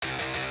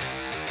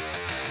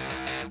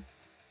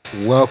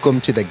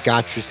Welcome to the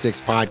Got Your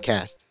Six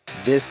podcast.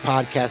 This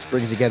podcast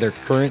brings together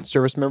current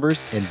service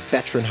members and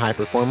veteran high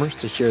performers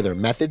to share their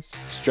methods,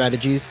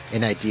 strategies,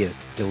 and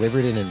ideas,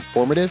 delivered in an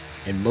informative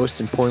and,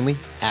 most importantly,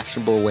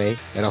 actionable way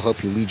that'll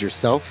help you lead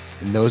yourself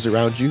and those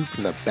around you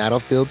from the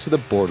battlefield to the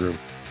boardroom.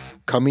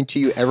 Coming to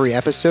you every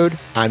episode,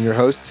 I'm your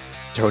host,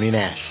 Tony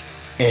Nash,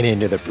 and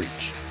Into the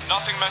Breach.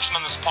 Nothing mentioned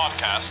on this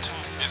podcast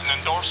is an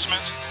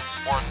endorsement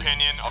or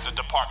opinion of the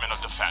Department of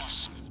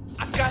Defense.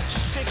 I got your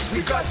six,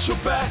 we got your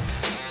back.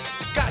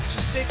 Got your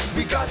six,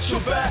 we got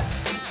your back.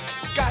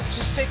 Got your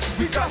six,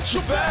 we got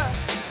your back.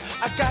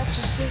 I got your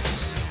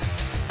six.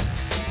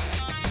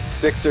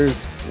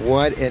 Sixers,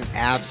 what an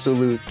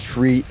absolute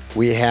treat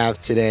we have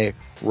today.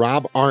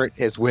 Rob Arndt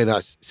is with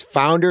us,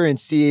 founder and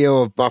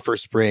CEO of Buffer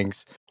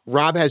Springs.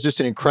 Rob has just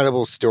an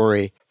incredible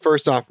story.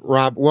 First off,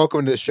 Rob,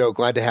 welcome to the show.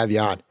 Glad to have you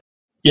on.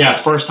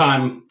 Yeah, first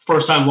time,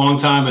 long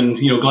time, and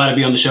glad to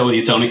be on the show with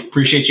you, Tony.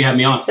 Appreciate you having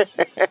me on.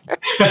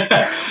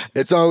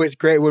 It's always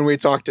great when we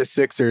talk to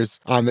Sixers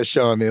on the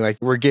show. I mean, like,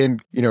 we're getting,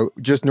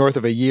 just north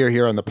of a year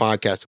here on the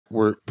podcast.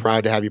 We're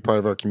proud to have you part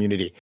of our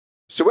community.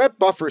 So at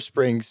Buffer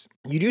Springs,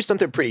 you do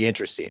something pretty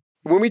interesting.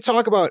 When we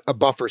talk about a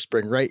buffer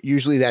spring, right,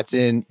 usually that's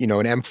in, an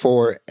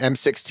M4,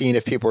 M16,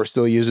 if people are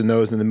still using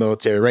those in the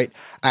military, right?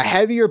 A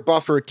heavier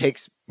buffer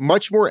takes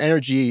much more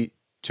energy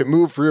to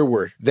move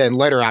rearward than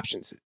lighter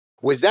options.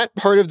 Was that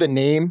part of the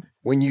name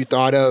when you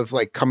thought of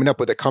like coming up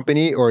with a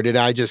company, or did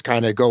I just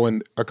kind of go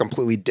in a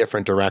completely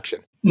different direction?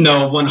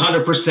 No,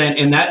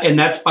 100%. And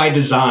that's by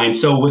design.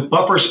 So with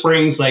Buffer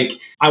Springs,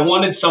 I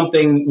wanted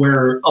something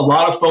where a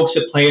lot of folks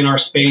that play in our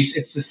space,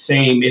 it's the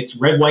same. It's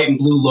red, white, and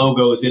blue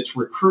logos. It's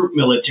recruit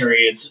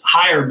military. It's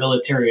hire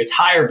military. It's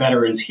hire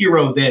veterans,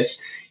 hero this,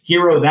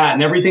 hero that.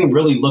 And everything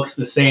really looks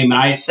the same.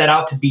 And I set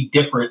out to be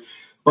different.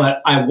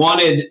 But I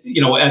wanted,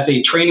 as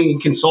a training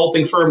and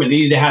consulting firm, it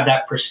needed to have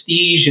that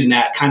prestige and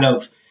that kind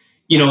of,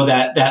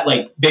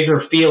 that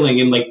bigger feeling.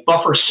 And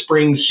Buffer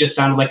Springs just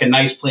sounded like a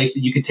nice place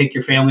that you could take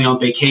your family on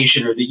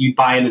vacation or that you'd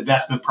buy an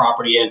investment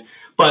property in.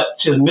 But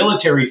to the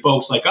military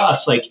folks like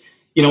us,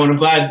 and I'm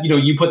glad,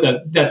 you put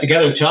that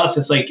together. To us,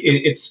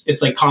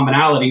 it's like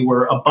commonality,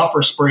 where a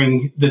buffer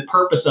spring, the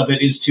purpose of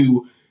it is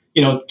to,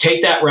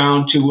 take that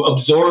round, to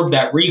absorb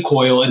that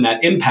recoil and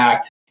that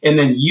impact, and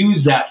then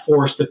use that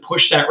force to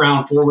push that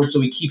round forward so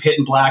we keep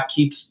hitting black,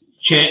 keeps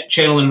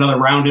channeling another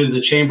round into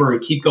the chamber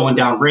and keep going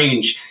down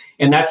range.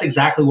 And that's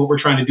exactly what we're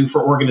trying to do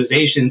for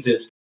organizations.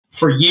 Is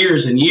for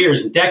years and years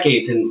and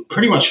decades and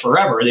pretty much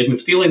forever, they've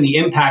been feeling the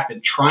impact of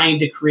trying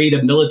to create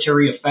a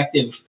military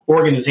effective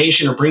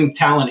organization or bring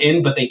talent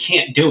in, but they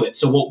can't do it.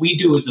 So what we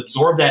do is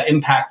absorb that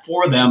impact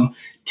for them,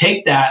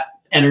 take that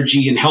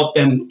energy and help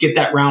them get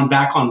that round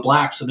back on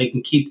black so they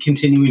can keep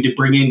continuing to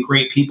bring in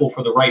great people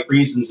for the right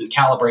reasons and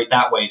calibrate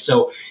that way.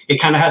 So it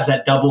kind of has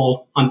that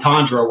double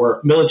entendre where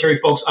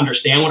military folks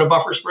understand what a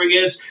buffer spring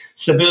is,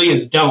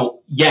 civilians don't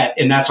yet,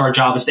 and that's our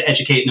job, is to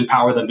educate and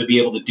empower them to be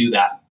able to do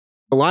that.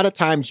 A lot of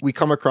times we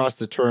come across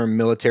the term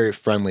military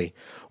friendly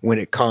when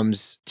it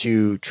comes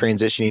to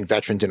transitioning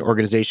veterans and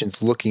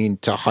organizations looking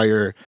to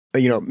hire,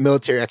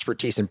 military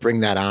expertise and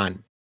bring that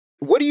on.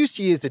 What do you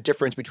see as the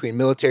difference between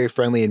military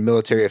friendly and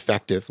military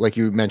effective, like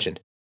you mentioned?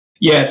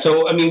 Yeah,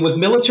 so with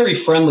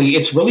military friendly,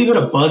 it's really been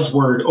a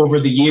buzzword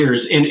over the years.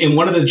 And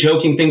one of the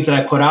joking things that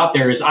I put out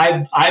there is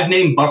I've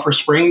named Buffer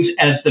Springs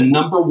as the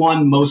number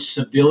one most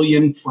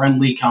civilian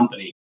friendly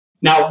company.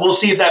 Now, we'll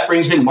see if that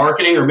brings in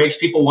marketing or makes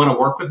people want to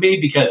work with me,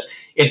 because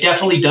it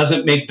definitely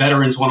doesn't make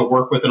veterans want to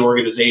work with an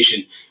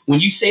organization. When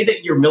you say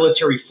that you're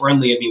military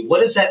friendly,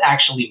 what does that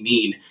actually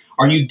mean?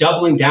 Are you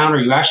doubling down?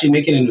 Are you actually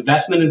making an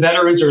investment in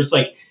veterans? Or it's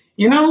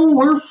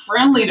we're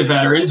friendly to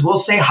veterans.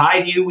 We'll say hi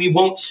to you. We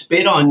won't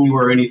spit on you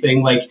or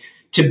anything.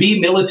 To be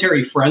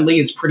military friendly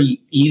is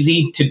pretty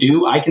easy to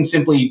do. I can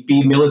simply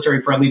be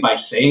military friendly by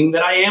saying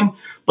that I am.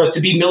 But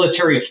to be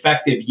military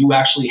effective, you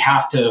actually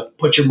have to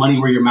put your money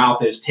where your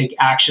mouth is, take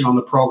action on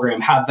the program,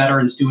 have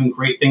veterans doing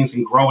great things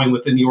and growing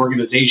within the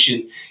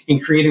organization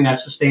and creating that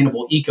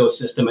sustainable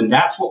ecosystem. And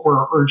that's what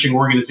we're urging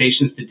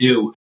organizations to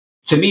do.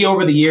 To me,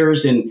 over the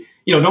years, and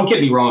don't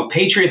get me wrong,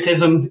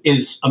 patriotism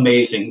is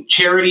amazing.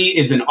 Charity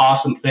is an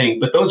awesome thing,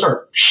 but those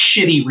are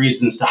shitty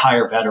reasons to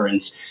hire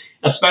veterans,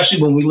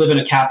 especially when we live in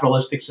a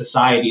capitalistic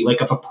society.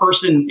 If a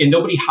person, and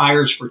nobody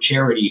hires for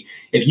charity,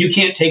 if you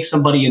can't take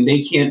somebody and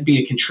they can't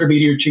be a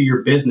contributor to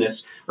your business,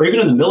 or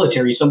even in the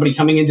military, somebody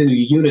coming into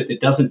a unit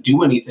that doesn't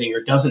do anything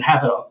or doesn't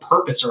have a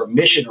purpose or a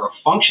mission or a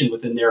function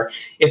within there,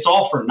 it's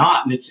all for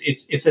naught, and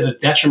it's at a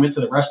detriment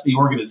to the rest of the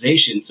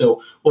organization.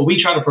 So what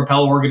we try to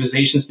propel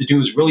organizations to do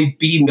is really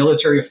be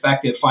military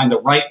effective, find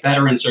the right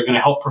veterans that are going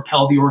to help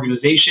propel the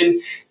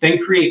organization, then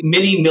create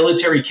mini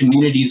military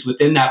communities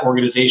within that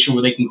organization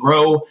where they can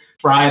grow,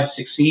 thrive,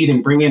 succeed,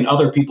 and bring in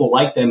other people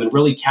like them and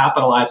really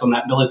capitalize on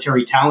that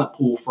military talent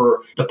pool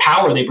for the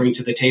power they bring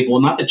to the table,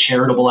 and not the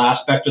charitable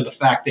aspect or the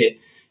fact that,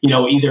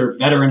 either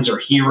veterans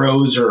are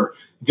heroes or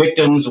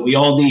victims and we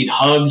all need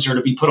hugs or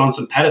to be put on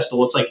some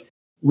pedestal. It's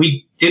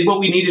we did what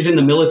we needed in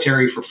the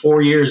military for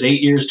 4 years,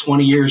 8 years,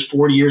 20 years,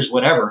 40 years,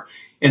 whatever.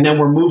 and then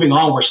we're moving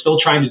on. We're still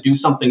trying to do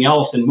something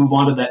else and move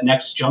on to that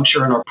next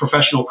juncture in our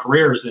professional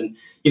careers. And,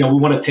 we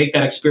want to take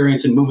that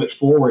experience and move it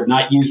forward,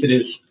 not use it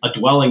as a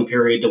dwelling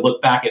period to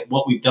look back at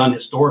what we've done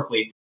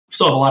historically. We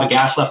still have a lot of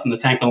gas left in the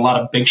tank and a lot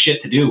of big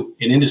shit to do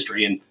in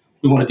industry. And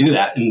we want to do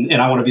that. And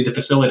I want to be the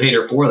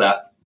facilitator for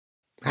that.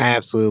 I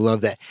absolutely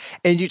love that.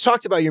 And you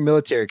talked about your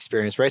military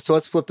experience, right? So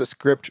let's flip the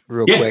script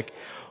real quick.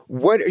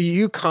 What are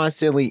you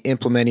constantly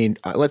implementing,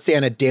 let's say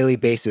on a daily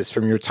basis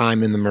from your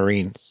time in the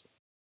Marines?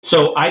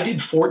 So I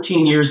did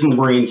 14 years in the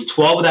Marines.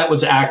 12 of that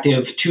was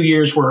active. 2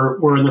 years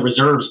were in the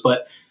reserves.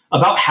 But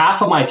about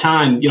half of my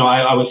time,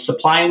 I was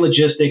supplying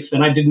logistics.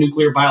 Then I did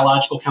nuclear,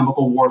 biological,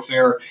 chemical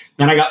warfare.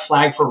 Then I got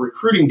flagged for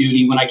recruiting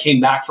duty when I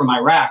came back from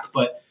Iraq.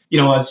 But,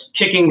 I was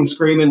kicking and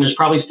screaming. There's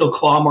probably still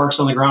claw marks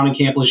on the ground in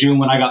Camp Lejeune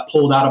when I got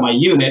pulled out of my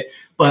unit.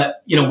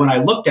 But, when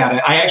I looked at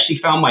it, I actually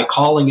found my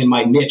calling and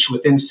my niche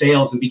within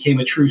sales and became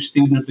a true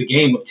student of the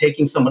game of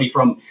taking somebody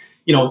from,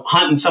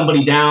 hunting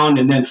somebody down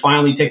and then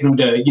finally taking them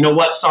to,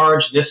 what,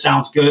 Sarge, this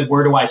sounds good.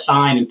 Where do I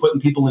sign? And putting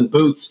people in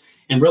booths,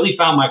 and really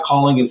found my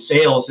calling in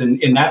sales. And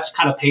that's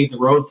kind of paved the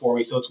road for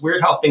me. So it's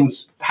weird how things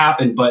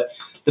happen. But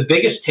the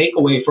biggest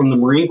takeaway from the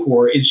Marine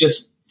Corps is just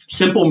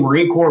simple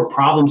Marine Corps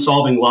problem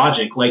solving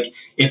logic. Like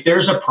if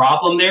there's a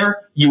problem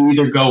there, you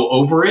either go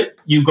over it,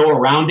 you go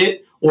around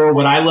it, or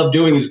what I love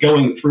doing is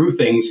going through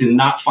things and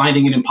not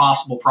finding an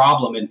impossible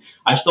problem. And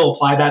I still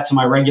apply that to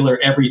my regular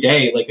every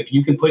day. Like if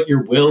you can put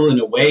your will and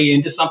a way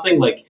into something,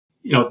 like,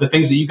 the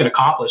things that you can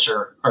accomplish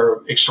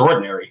are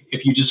extraordinary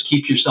if you just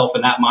keep yourself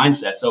in that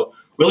mindset. So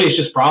really it's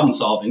just problem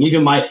solving.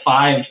 Even my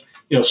 5,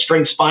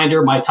 strengths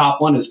finder, my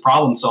top one is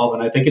problem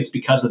solving. I think it's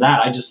because of that.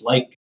 I just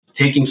like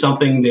taking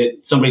something that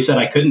somebody said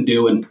I couldn't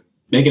do and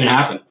making it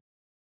happen.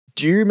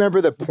 Do you remember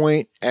the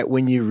point at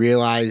when you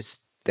realized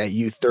that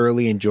you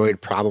thoroughly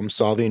enjoyed problem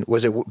solving?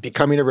 Was it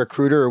becoming a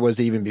recruiter, or was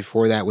it even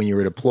before that when you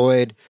were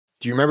deployed?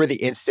 Do you remember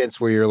the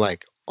instance where you're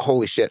like,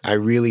 holy shit, I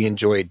really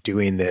enjoyed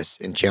doing this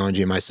and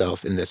challenging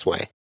myself in this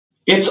way?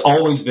 It's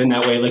always been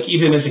that way. Like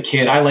even as a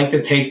kid, I like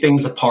to take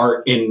things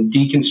apart and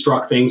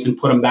deconstruct things and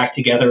put them back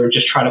together and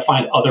just try to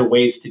find other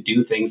ways to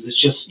do things.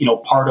 It's just,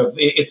 part of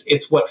it.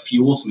 It's what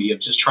fuels me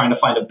of just trying to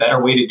find a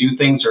better way to do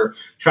things or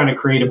trying to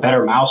create a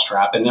better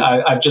mousetrap. And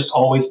I've just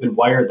always been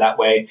wired that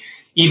way.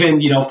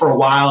 Even, for a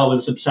while I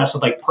was obsessed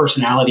with like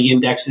personality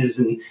indexes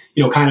and,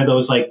 kind of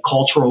those like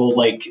cultural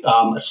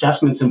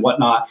assessments and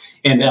whatnot.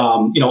 And,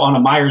 on a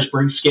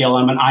Myers-Briggs scale,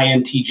 I'm an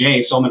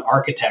INTJ, so I'm an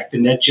architect.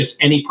 And that just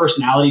any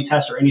personality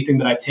test or anything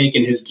that I've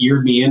taken has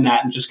geared me in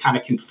that and just kind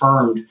of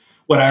confirmed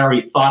what I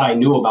already thought I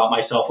knew about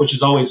myself, which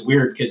is always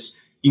weird because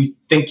you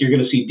think you're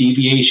going to see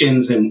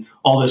deviations and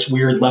all this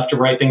weird left to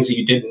right things that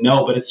you didn't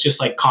know. But it's just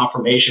like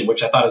confirmation,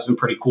 which I thought has been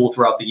pretty cool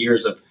throughout the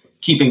years of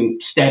keeping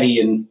steady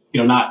and,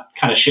 not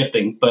kind of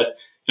shifting. But,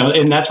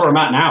 and that's where I'm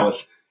at now is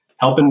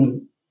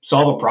helping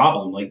solve a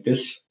problem. Like this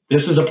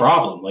is a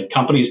problem. Like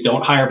companies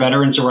don't hire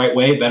veterans the right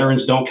way.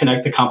 Veterans don't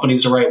connect to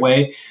companies the right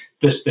way.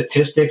 The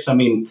statistics,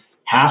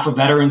 half of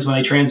veterans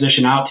when they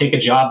transition out take a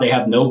job they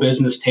have no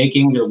business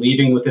taking. They're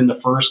leaving within the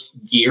first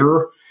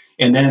year.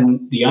 And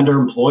then the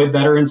underemployed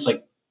veterans,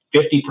 like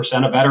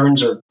 50% of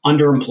veterans are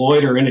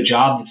underemployed or in a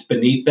job that's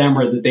beneath them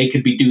or that they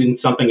could be doing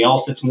something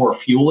else that's more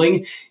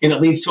fueling. And it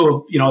leads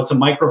to it's a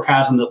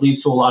microcosm that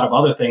leads to a lot of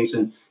other things.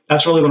 And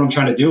that's really what I'm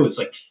trying to do is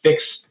like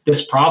fix this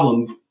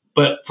problem,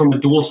 but from a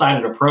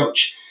dual-sided approach.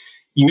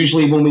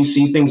 Usually when we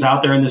see things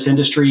out there in this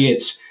industry,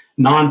 it's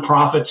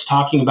nonprofits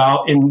talking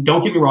about, and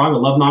don't get me wrong, I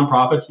love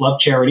nonprofits, love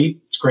charity.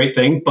 It's a great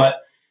thing. But,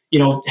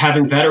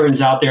 having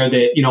veterans out there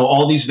that,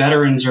 all these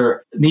veterans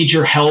need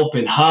your help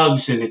and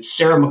hugs, and it's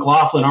Sarah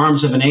McLachlan,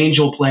 Arms of an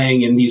Angel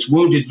playing, and these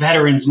wounded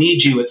veterans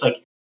need you. It's like,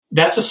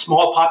 that's a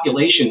small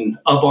population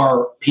of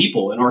our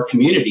people in our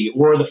community,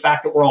 or the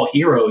fact that we're all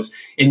heroes.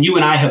 And you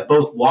and I have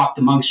both walked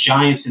amongst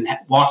giants and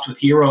walked with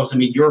heroes.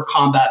 You're a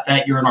combat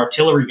vet, you're an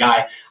artillery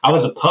guy. I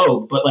was a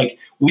pogue, but like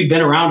we've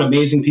been around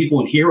amazing people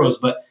and heroes,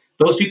 but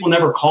those people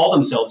never call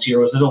themselves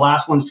heroes. They're the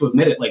last ones to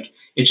admit it. Like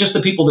it's just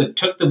the people that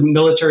took the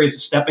military as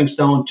a stepping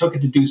stone, took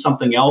it to do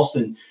something else,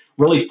 and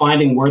really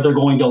finding where they're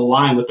going to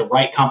align with the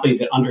right company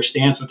that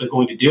understands what they're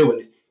going to do.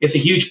 And it's a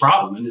huge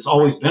problem, and it's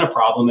always been a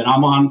problem, and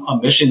I'm on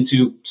a mission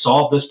to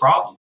solve this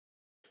problem.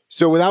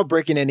 So without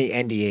breaking any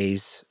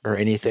NDAs or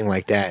anything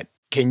like that,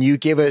 can you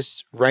give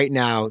us right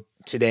now,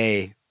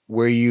 today,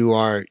 where you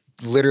are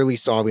literally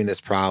solving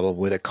this problem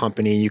with a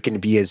company? You can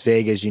be as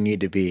vague as you need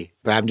to be,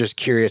 but I'm just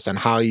curious on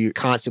how you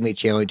constantly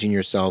challenging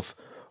yourself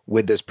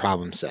with this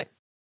problem set.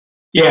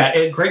 Yeah,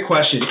 great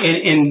question.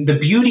 And the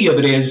beauty of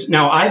it is,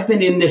 now I've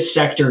been in this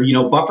sector,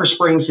 Buffer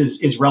Springs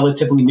is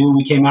relatively new.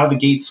 We came out of the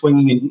gate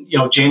swinging in,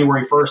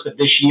 January 1st of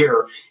this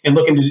year and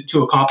looking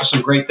to accomplish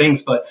some great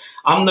things. But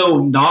I'm no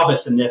novice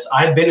in this.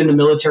 I've been in the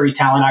military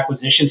talent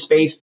acquisition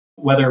space,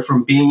 whether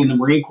from being in the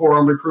Marine Corps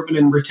on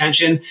recruitment and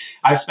retention.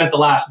 I've spent the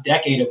last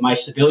decade of my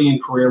civilian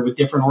career with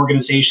different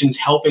organizations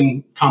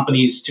helping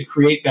companies to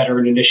create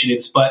veteran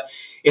initiatives. But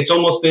it's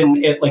almost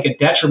been like a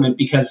detriment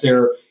because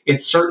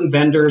it's certain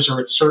vendors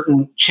or it's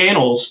certain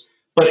channels,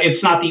 but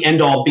it's not the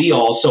end all be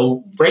all.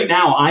 So right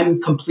now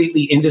I'm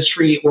completely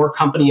industry or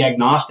company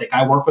agnostic.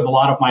 I work with a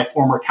lot of my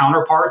former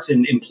counterparts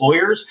and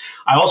employers.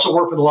 I also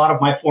work with a lot of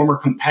my former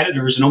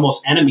competitors and almost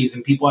enemies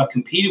and people I've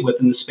competed with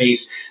in the space.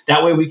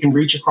 That way we can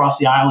reach across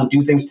the aisle and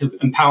do things to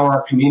empower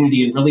our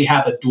community and really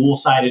have a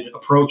dual-sided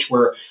approach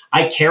where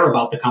I care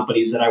about the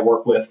companies that I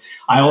work with.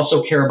 I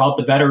also care about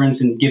the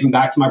veterans and giving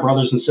back to my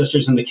brothers and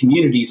sisters in the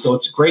community. So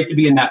it's great to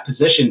be in that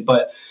position.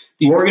 But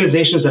the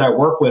organizations that I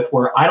work with,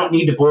 where I don't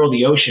need to boil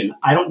the ocean,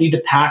 I don't need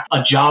to pack a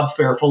job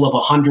fair full of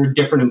 100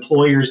 different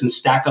employers and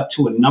stack up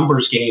to a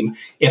numbers game.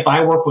 If I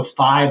work with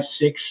 5,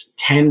 6,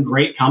 10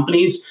 great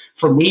companies,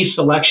 for me,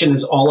 selection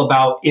is all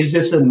about, is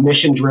this a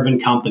mission-driven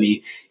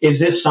company? Is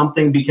this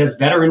something, because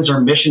veterans are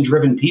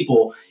mission-driven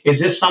people, is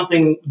this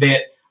something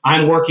that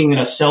I'm working in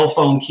a cell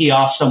phone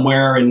kiosk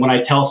somewhere, and when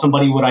I tell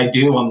somebody what I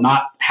do, I'm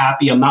not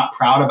happy, I'm not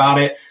proud about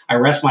it. I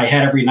rest my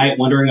head every night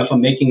wondering if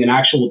I'm making an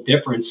actual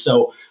difference.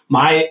 So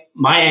my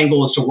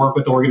angle is to work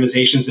with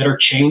organizations that are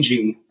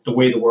changing the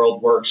way the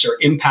world works or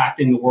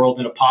impacting the world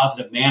in a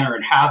positive manner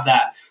and have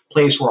that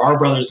place where our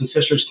brothers and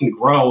sisters can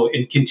grow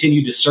and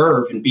continue to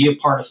serve and be a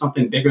part of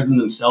something bigger than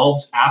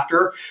themselves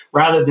after,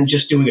 rather than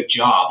just doing a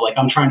job. Like,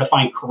 I'm trying to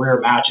find career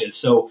matches.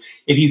 So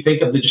if you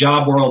think of the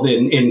job world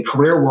in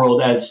career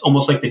world as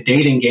almost like the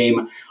dating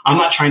game, I'm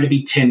not trying to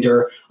be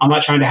Tinder. I'm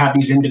not trying to have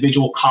these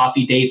individual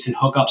coffee dates and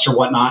hookups or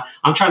whatnot.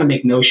 I'm trying to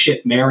make no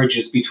shit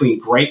marriages between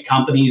great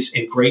companies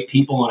and great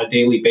people on a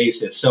daily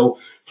basis. So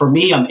for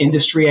me, I'm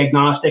industry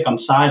agnostic. I'm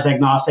size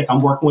agnostic.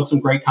 I'm working with some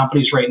great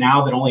companies right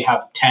now that only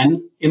have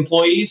 10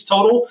 employees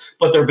total,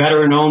 but they're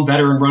veteran owned,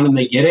 veteran run, and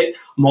they get it.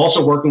 I'm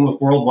also working with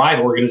worldwide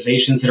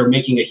organizations that are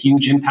making a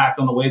huge impact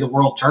on the way the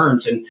world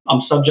turns. And I'm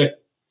subject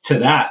to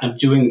that. I'm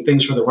doing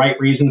things for the right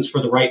reasons,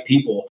 for the right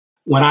people.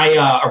 When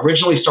I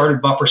originally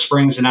started Buffer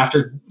Springs, and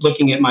after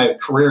looking at my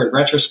career in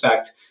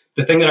retrospect,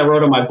 the thing that I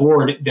wrote on my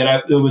board it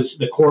was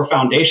the core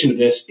foundation of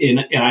this, and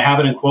I have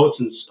it in quotes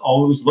and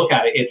always look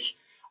at it. It's,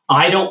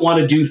 I don't want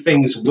to do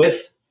things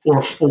with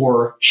or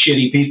for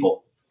shitty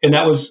people. And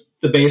that was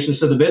the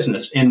basis of the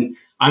business. And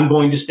I'm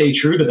going to stay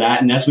true to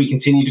that. And as we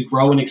continue to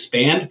grow and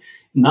expand,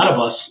 none of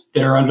us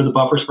that are under the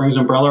Buffer Springs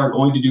umbrella are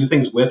going to do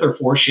things with or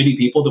for shitty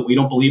people that we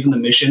don't believe in the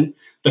mission,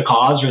 the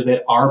cause, or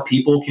that our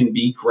people can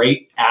be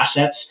great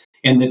assets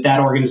and that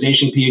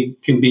organization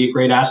can be a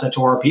great asset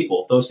to our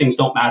people. Those things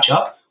don't match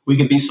up. We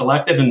can be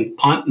selective and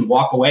punt and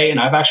walk away.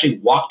 And I've actually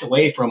walked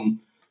away from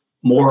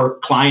more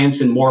clients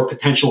and more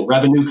potential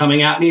revenue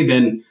coming at me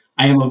than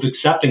I am of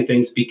accepting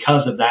things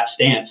because of that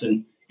stance.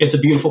 And it's a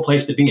beautiful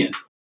place to be in.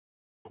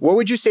 What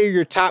would you say are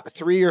your top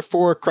 3 or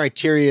 4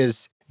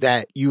 criterias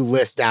that you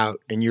list out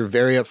and you're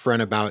very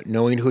upfront about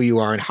knowing who you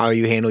are and how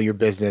you handle your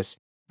business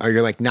are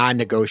your like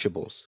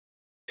non-negotiables?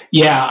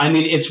 Yeah, I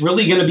mean, it's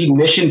really going to be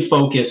mission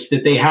focused,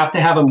 that they have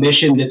to have a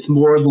mission that's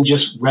more than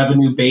just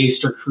revenue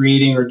based or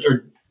creating or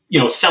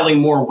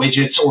selling more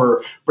widgets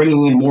or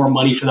bringing in more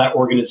money for that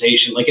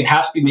organization. Like, it has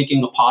to be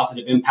making a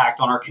positive impact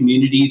on our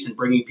communities and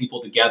bringing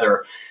people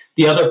together.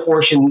 The other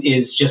portion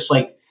is just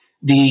like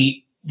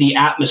the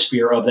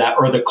atmosphere of that,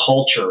 or the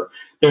culture.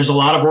 There's a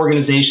lot of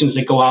organizations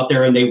that go out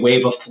there and they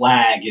wave a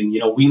flag and,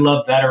 we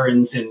love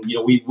veterans and,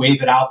 we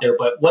wave it out there,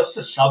 but what's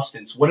the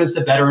substance? What does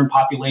the veteran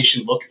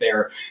population look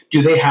there?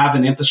 Do they have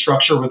an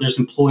infrastructure where there's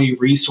employee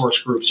resource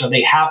groups? Are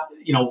they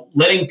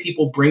letting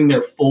people bring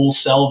their full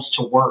selves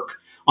to work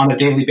on a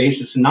daily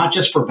basis, and not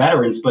just for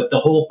veterans, but the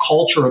whole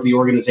culture of the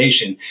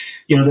organization?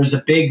 There's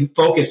a big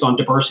focus on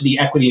diversity,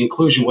 equity,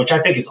 inclusion, which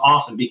I think is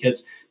awesome, because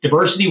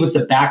diversity was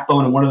the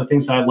backbone and one of the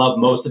things that I love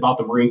most about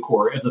the Marine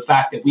Corps is the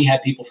fact that we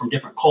had people from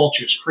different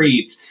cultures,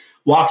 creeds,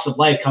 walks of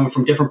life, coming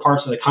from different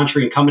parts of the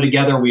country and coming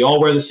together. We all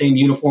wear the same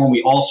uniform.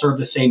 We all serve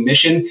the same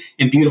mission,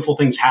 and beautiful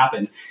things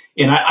happen.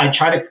 And I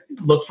try to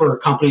look for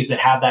companies that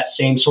have that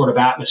same sort of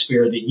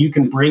atmosphere, that you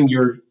can bring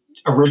your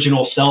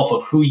original self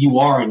of who you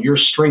are and your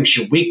strengths,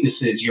 your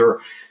weaknesses,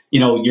 your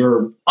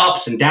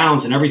ups and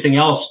downs and everything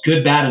else,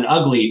 good, bad, and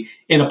ugly,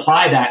 and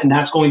apply that. And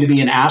that's going to be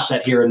an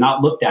asset here and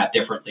not looked at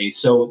differently.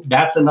 So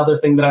that's another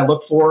thing that I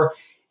look for.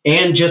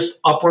 And just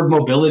upward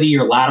mobility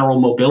or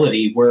lateral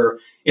mobility, where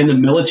in the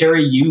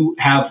military, you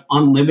have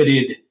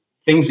unlimited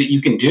things that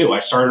you can do. I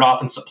started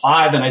off in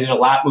supply, then I did a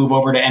lat move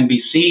over to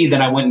NBC,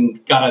 then I went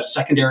and got a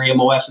secondary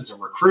MOS as a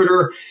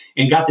recruiter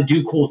and got to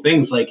do cool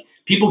things. Like,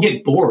 people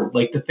get bored.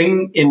 Like, the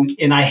thing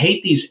and I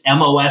hate these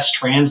MOS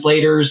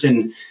translators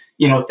and,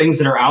 things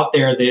that are out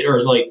there that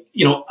are like,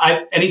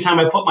 anytime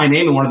I put my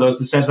name in one of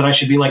those, it says that I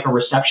should be like a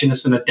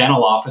receptionist in a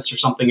dental office or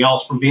something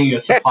else from being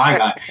a supply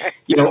guy,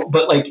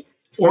 but like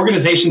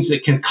organizations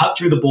that can cut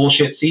through the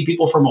bullshit, see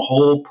people from a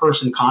whole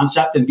person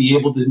concept and be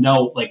able to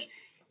know, like,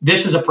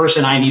 this is a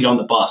person I need on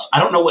the bus. I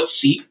don't know what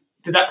seat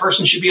that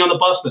person should be on the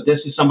bus, but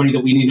this is somebody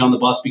that we need on the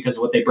bus because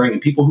of what they bring.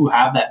 And people who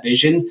have that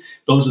vision,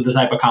 those are the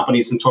type of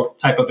companies and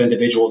type of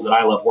individuals that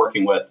I love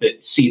working with, that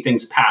see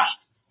things past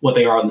what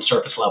they are on the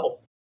surface level.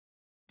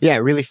 Yeah,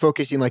 really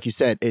focusing, like you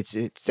said, it's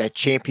that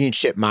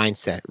championship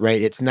mindset,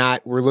 right? It's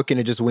not, we're looking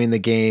to just win the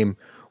game.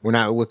 We're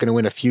not looking to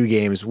win a few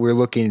games. We're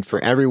looking for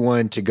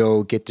everyone to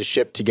go get the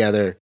ship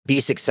together be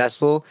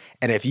successful.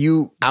 And if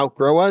you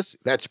outgrow us,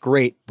 that's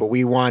great. But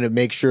we want to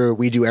make sure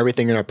we do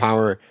everything in our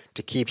power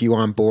to keep you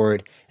on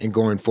board and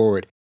going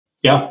forward.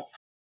 Yeah.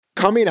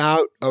 Coming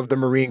out of the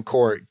Marine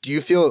Corps, do you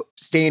feel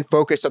staying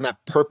focused on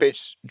that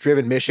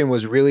purpose-driven mission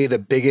was really the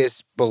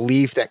biggest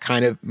belief that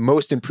kind of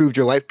most improved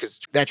your life? Because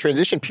that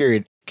transition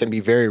period can be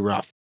very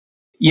rough.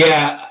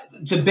 Yeah.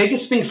 The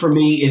biggest thing for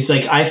me is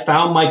like I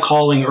found my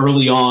calling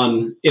early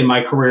on in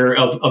my career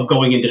of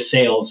going into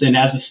sales. And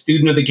as a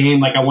student of the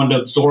game, like I wanted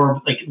to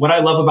absorb like what I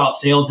love about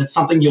sales. It's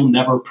something you'll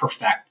never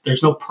perfect.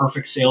 There's no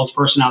perfect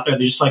salesperson out there.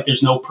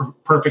 There's no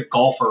perfect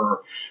golfer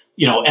or,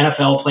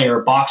 NFL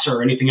player, boxer,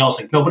 or anything else.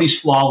 Like nobody's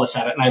flawless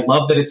at it. And I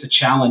love that it's a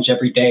challenge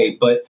every day.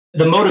 But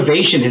the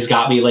motivation has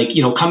got me like,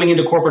 coming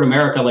into corporate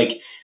America, like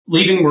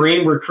leaving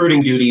Marine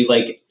recruiting duty,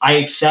 like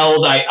I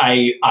excelled, I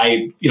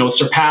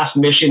surpassed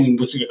mission and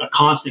was a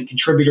constant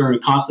contributor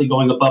and constantly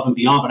going above and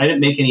beyond, but I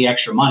didn't make any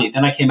extra money.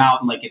 Then I came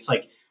out and it's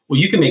like,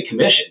 well, you can make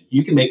commission,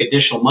 you can make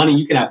additional money,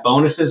 you can have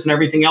bonuses and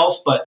everything else.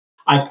 But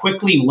I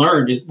quickly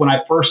learned when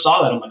I first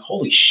saw that, I'm like,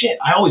 holy shit,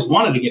 I always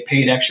wanted to get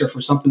paid extra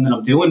for something that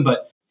I'm doing,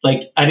 but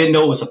I didn't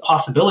know it was a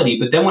possibility.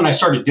 But then when I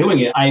started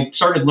doing it, I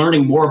started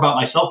learning more about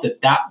myself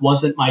that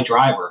wasn't my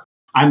driver.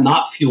 I'm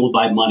not fueled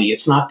by money.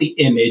 It's not the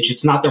image.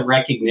 It's not the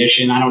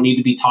recognition. I don't need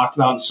to be talked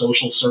about in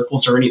social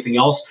circles or anything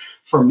else.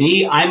 For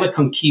me, I'm a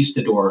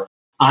conquistador.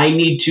 I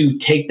need to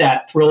take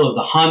that thrill of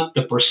the hunt,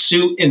 the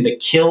pursuit, and the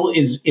kill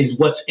is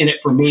what's in it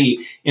for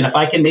me. And if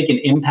I can make an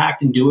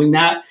impact in doing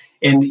that,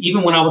 and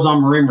even when I was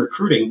on Marine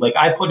recruiting,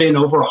 I put in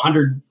over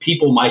 100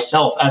 people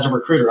myself as a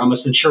recruiter. I'm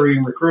a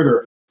Centurion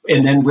recruiter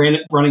and then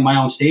running my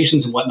own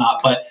stations and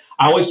whatnot. But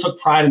I always took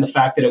pride in the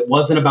fact that it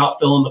wasn't about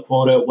filling the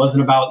quota. It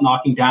wasn't about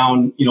knocking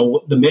down,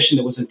 the mission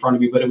that was in front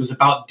of me, but it was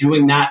about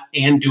doing that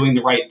and doing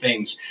the right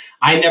things.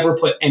 I never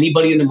put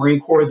anybody in the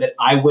Marine Corps that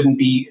I wouldn't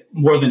be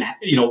more than,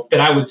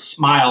 that I would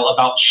smile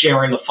about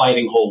sharing a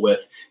fighting hole with,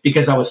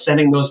 because I was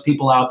sending those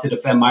people out to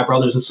defend my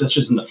brothers and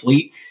sisters in the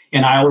fleet.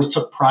 And I always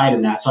took pride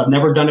in that. So I've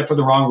never done it for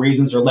the wrong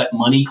reasons or let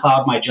money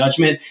cloud my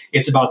judgment.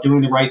 It's about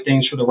doing the right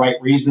things for the right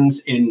reasons.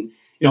 And,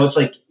 it's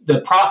like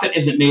the profit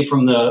isn't made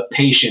from the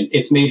patient.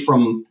 It's made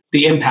from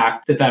the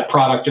impact that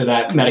product or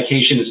that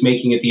medication is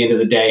making at the end of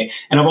the day.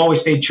 And I've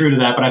always stayed true to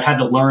that, but I've had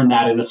to learn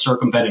that in a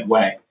circumvented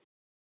way.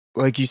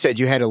 Like you said,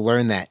 you had to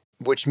learn that,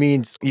 which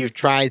means you've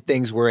tried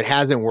things where it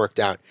hasn't worked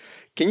out.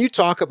 Can you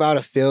talk about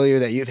a failure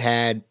that you've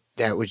had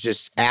that was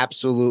just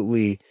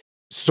absolutely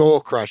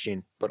soul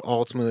crushing, but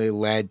ultimately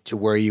led to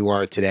where you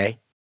are today?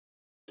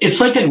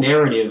 It's like a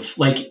narrative.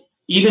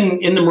 Even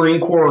in the Marine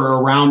Corps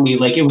or around me,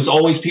 it was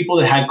always people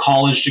that had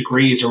college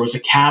degrees or was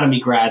academy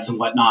grads and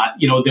whatnot,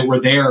 that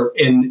were there.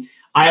 And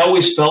I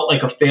always felt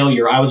like a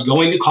failure. I was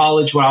going to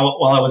college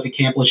while I was at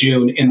Camp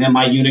Lejeune, and then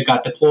my unit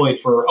got deployed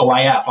for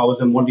OIF. I was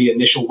in one of the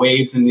initial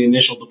waves and the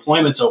initial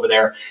deployments over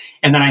there.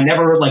 And then I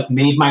never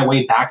made my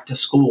way back to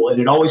school. And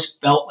it always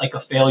felt like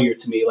a failure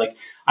to me.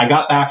 I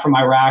got back from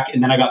Iraq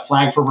and then I got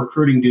flagged for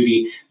recruiting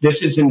duty. This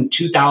is in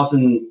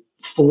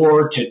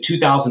 2004 to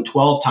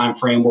 2012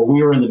 timeframe, where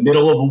we were in the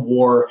middle of a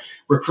war,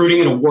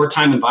 recruiting in a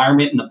wartime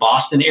environment in the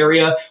Boston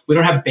area. We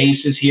don't have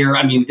bases here.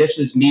 I mean, this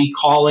is me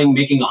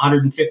making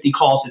 150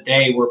 calls a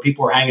day where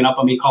people were hanging up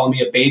on me, calling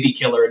me a baby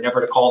killer and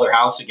never to call their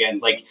house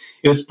again.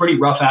 It was a pretty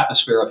rough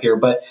atmosphere up here.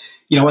 But,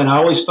 and I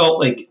always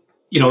felt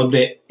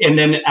and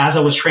then as I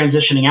was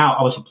transitioning out,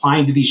 I was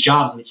applying to these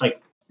jobs, and it's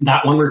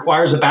that one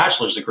requires a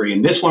bachelor's degree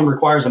and this one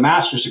requires a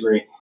master's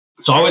degree.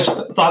 So I always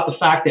thought the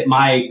fact that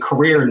my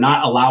career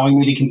not allowing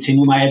me to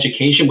continue my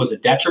education was a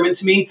detriment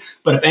to me.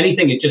 But if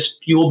anything, it just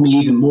fueled me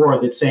even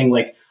more, that saying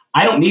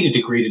I don't need a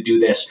degree to do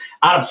this.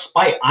 Out of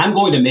spite, I'm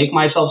going to make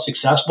myself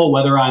successful,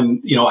 whether I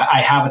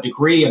have a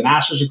degree, a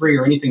master's degree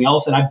or anything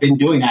else. And I've been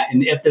doing that.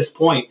 And at this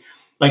point,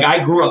 I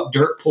grew up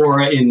dirt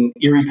poor in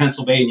Erie,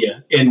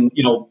 Pennsylvania. And,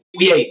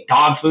 we ate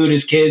dog food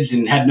as kids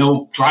and had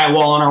no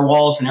drywall on our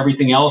walls and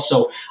everything else.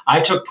 So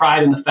I took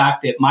pride in the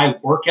fact that my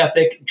work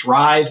ethic,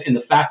 drive, and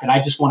the fact that I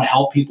just want to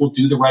help people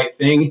do the right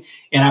thing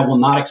and I will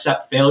not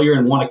accept failure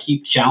and want to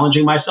keep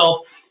challenging myself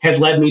has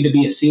led me to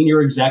be a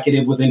senior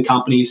executive within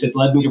companies. It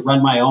led me to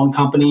run my own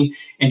company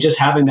and just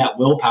having that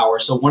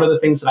willpower. So one of the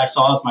things that I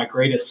saw as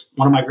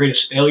one of my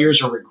greatest failures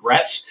or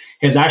regrets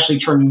has actually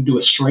turned into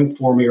a strength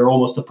for me, or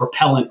almost a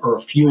propellant or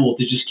a fuel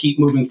to just keep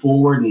moving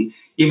forward. And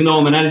even though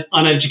I'm an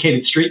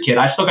uneducated street kid,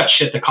 I still got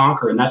shit to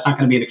conquer, and that's not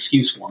going to be an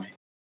excuse for me.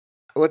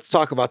 Let's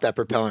talk about that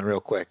propellant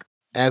real quick.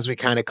 As we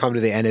kind of come to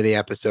the end of the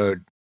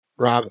episode,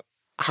 Rob,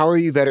 how are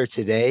you better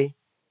today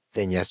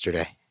than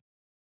yesterday?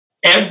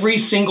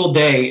 Every single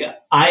day,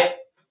 I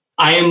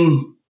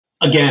am,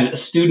 again,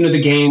 a student of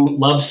the game,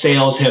 love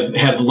sales,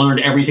 have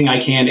learned everything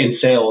I can in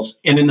sales.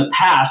 And in the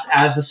past,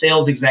 as a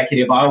sales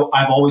executive,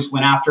 I've always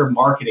went after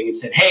marketing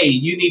and said, hey,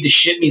 you need to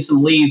ship me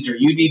some leads, or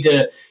you need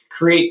to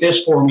create this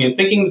for me, and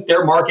thinking that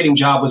their marketing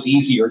job was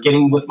easy, or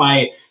getting with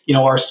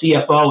our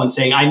CFO and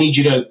saying, I need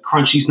you to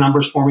crunch these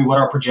numbers for me, what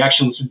our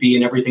projections would be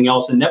and everything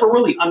else, and never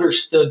really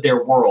understood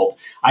their world.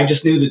 I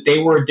just knew that they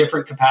were a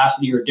different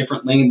capacity or a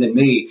different lane than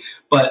me.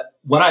 But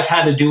what I've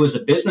had to do as a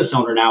business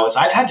owner now is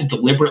I've had to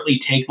deliberately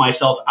take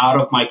myself out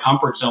of my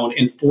comfort zone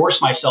and force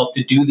myself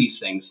to do these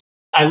things.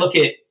 I look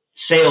at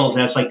sales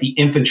as like the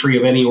infantry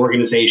of any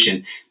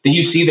organization. Then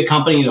you see the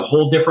company in a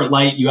whole different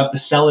light. You have to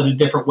sell it a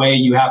different way.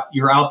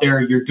 You're out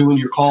there, you're doing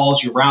your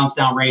calls, your rounds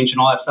down range and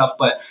all that stuff.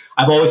 But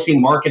I've always seen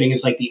marketing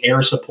as like the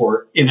air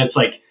support. And it's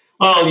like,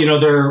 oh,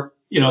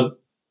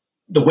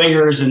 the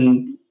wingers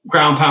and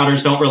ground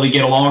pounders don't really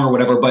get along or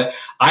whatever. But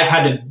I've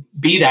had to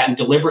be that and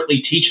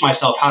deliberately teach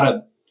myself how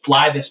to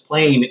fly this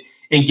plane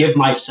and give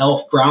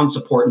myself ground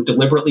support and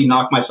deliberately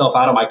knock myself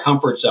out of my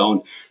comfort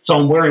zone. So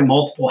I'm wearing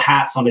multiple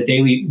hats on a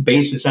daily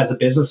basis as a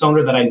business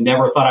owner that I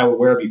never thought I would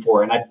wear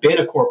before. And I've been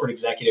a corporate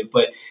executive,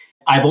 but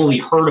I've only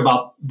heard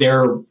about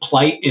their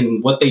plight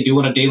and what they do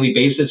on a daily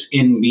basis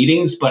in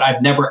meetings, but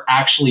I've never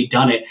actually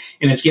done it.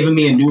 And it's given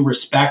me a new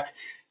respect.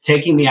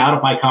 Taking me out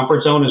of my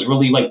comfort zone is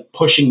really like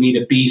pushing me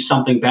to be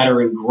something better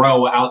and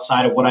grow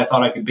outside of what I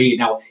thought I could be.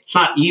 Now, it's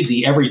not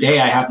easy. Every day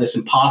I have this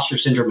imposter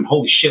syndrome and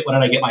holy shit, what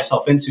did I get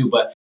myself into?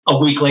 But a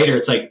week later,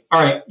 it's like,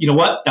 all right, you know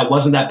what? That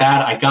wasn't that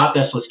bad. I got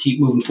this. Let's keep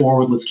moving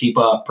forward. Let's keep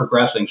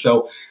progressing.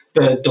 So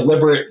the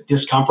deliberate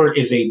discomfort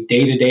is a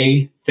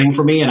day-to-day thing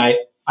for me. And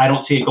I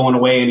don't see it going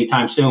away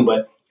anytime soon,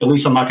 but at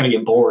least I'm not going to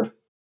get bored.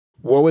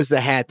 What was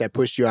the hat that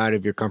pushed you out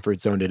of your comfort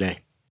zone today?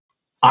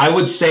 I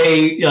would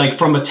say, like,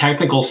 from a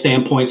technical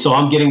standpoint, so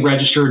I'm getting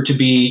registered to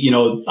be,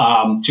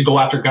 to go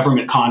after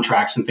government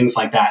contracts and things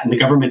like that. And the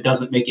government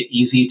doesn't make it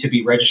easy to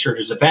be registered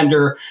as a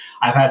vendor.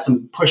 I've had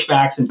some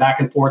pushbacks and back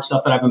and forth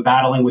stuff that I've been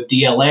battling with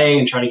DLA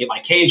and trying to get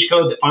my cage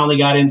code that finally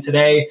got in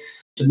today,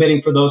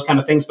 submitting for those kind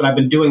of things. But I've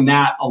been doing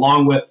that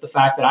along with the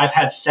fact that I've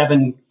had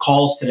 7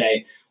 calls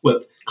today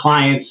with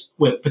clients,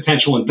 with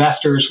potential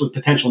investors, with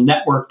potential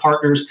network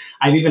partners.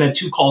 I've even had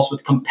 2 calls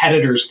with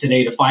competitors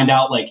today to find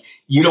out, like,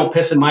 you don't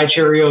piss in my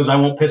Cheerios, I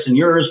won't piss in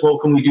yours.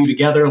 What can we do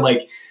together? Like,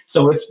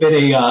 so it's been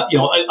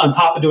on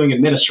top of doing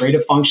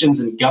administrative functions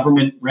and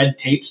government red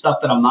tape stuff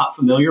that I'm not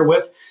familiar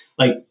with,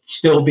 like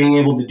still being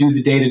able to do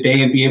the day to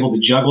day and be able to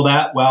juggle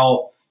that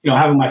while,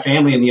 having my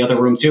family in the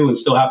other room too, and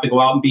still have to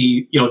go out and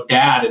be,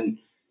 dad and,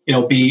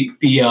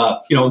 be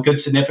a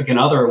good significant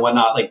other and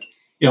whatnot. Like,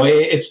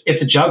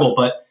 it's a juggle,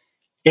 but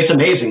it's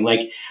amazing. Like,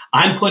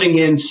 I'm putting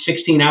in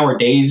 16-hour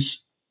days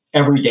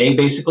every day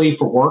basically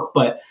for work,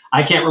 but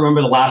I can't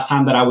remember the last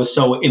time that I was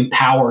so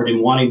empowered and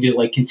wanting to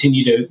like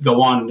continue to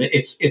go on.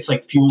 It's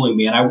like fueling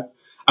me. And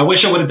I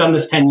wish I would have done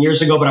this 10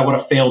 years ago, but I would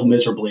have failed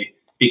miserably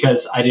because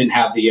I didn't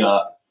have the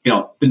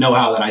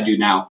know-how that I do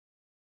now.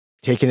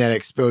 Taking that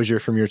exposure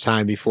from your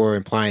time before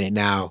and applying it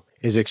now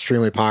is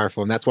extremely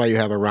powerful. And that's why you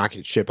have a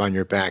rocket ship on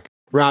your back.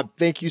 Rob,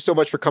 thank you so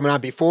much for coming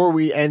on. Before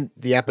we end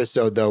the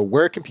episode though,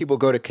 where can people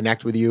go to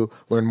connect with you,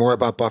 learn more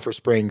about Buffer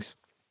Springs?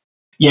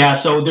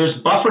 Yeah, so there's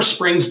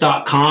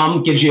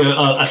buffersprings.com, gives you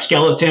a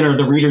skeleton or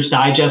the Reader's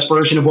Digest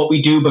version of what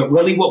we do, but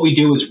really what we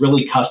do is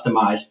really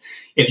customized.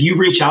 If you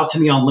reach out to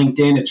me on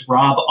LinkedIn, it's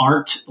Rob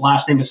Arndt. The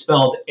last name is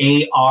spelled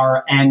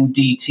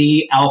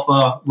ARNDT,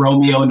 Alpha,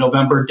 Romeo,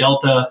 November,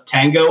 Delta,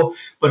 Tango.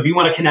 But if you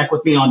want to connect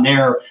with me on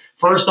there,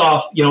 first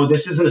off,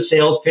 this isn't a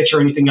sales pitch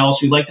or anything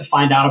else. We'd like to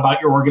find out about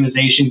your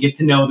organization, get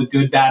to know the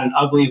good, bad, and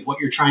ugly of what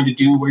you're trying to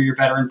do, where your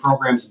veteran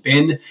program's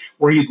been,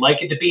 where you'd like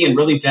it to be, and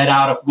really vet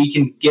out if we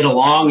can get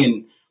along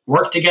and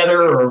work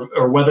together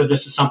or whether this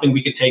is something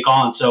we could take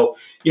on. So,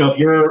 if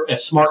you're a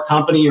smart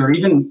company or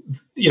even,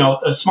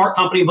 a smart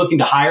company looking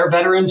to hire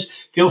veterans,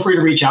 feel free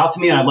to reach out to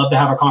me and I'd love to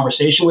have a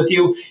conversation with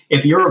you.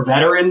 If you're a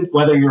veteran,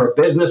 whether you're a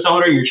business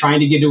owner, you're trying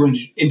to get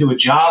into a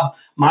job,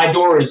 my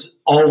door is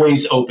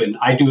always open.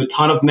 I do a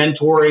ton of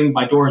mentoring.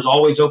 My door is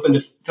always open to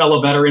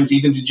fellow veterans,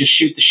 even to just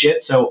shoot the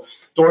shit. So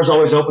door's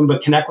always open,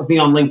 but connect with me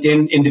on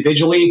LinkedIn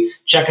individually.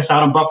 Check us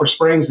out on Buffer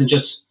Springs and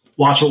just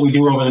watch what we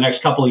do over the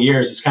next couple of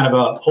years. It's kind of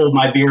a hold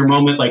my beer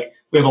moment. Like,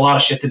 we have a lot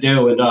of shit to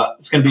do and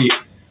it's going to be,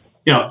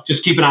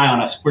 just keep an eye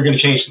on us. We're going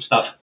to change some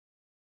stuff.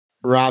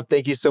 Rob,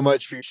 thank you so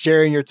much for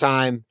sharing your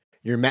time,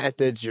 your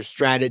methods, your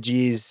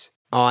strategies.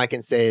 All I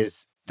can say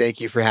is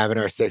thank you for having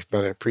our 6,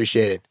 brother.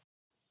 Appreciate it.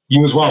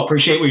 You as well.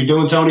 Appreciate what you're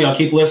doing, Tony. I'll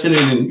keep listening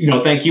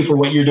and, thank you for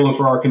what you're doing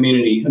for our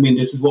community. I mean,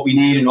 this is what we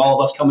need, and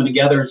all of us coming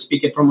together and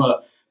speaking from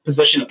a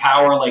position of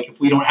power. Like, if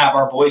we don't have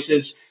our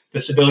voices,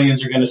 the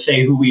civilians are going to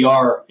say who we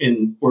are,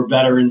 and we're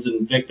veterans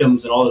and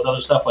victims and all this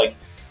other stuff. Like,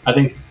 I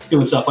think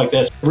doing stuff like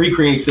this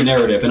recreates the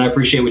narrative, and I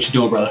appreciate what you're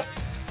doing, brother.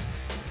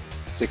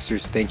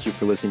 Sixers, thank you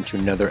for listening to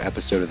another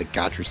episode of the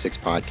Got Your 6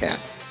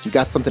 podcast. If you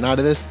got something out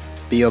of this,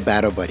 be a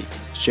battle buddy.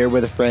 Share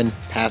with a friend,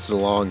 pass it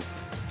along.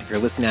 If you're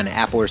listening on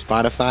Apple or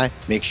Spotify,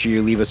 make sure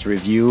you leave us a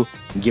review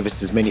and give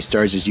us as many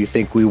stars as you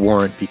think we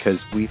warrant,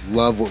 because we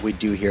love what we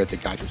do here at the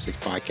Got Your 6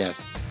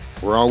 podcast.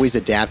 We're always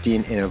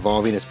adapting and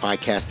evolving this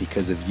podcast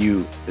because of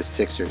you, the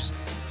Sixers.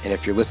 And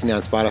if you're listening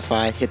on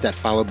Spotify, hit that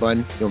follow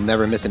button. You'll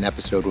never miss an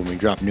episode when we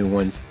drop new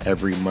ones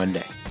every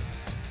Monday.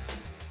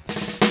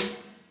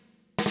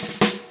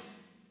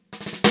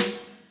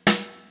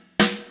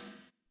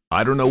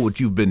 I don't know what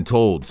you've been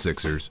told,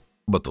 Sixers,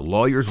 But the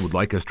lawyers would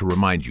like us to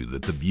remind you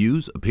that the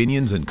views,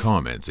 opinions, and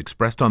comments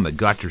expressed on the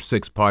Got Your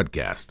Six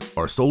podcast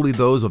are solely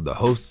those of the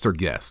hosts or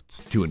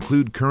guests, to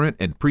include current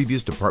and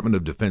previous Department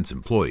of Defense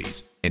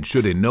employees, and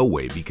should in no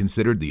way be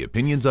considered the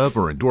opinions of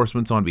or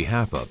endorsements on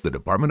behalf of the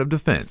Department of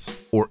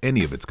Defense or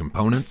any of its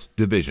components,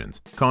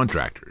 divisions,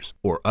 contractors,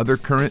 or other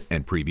current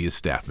and previous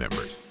staff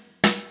members.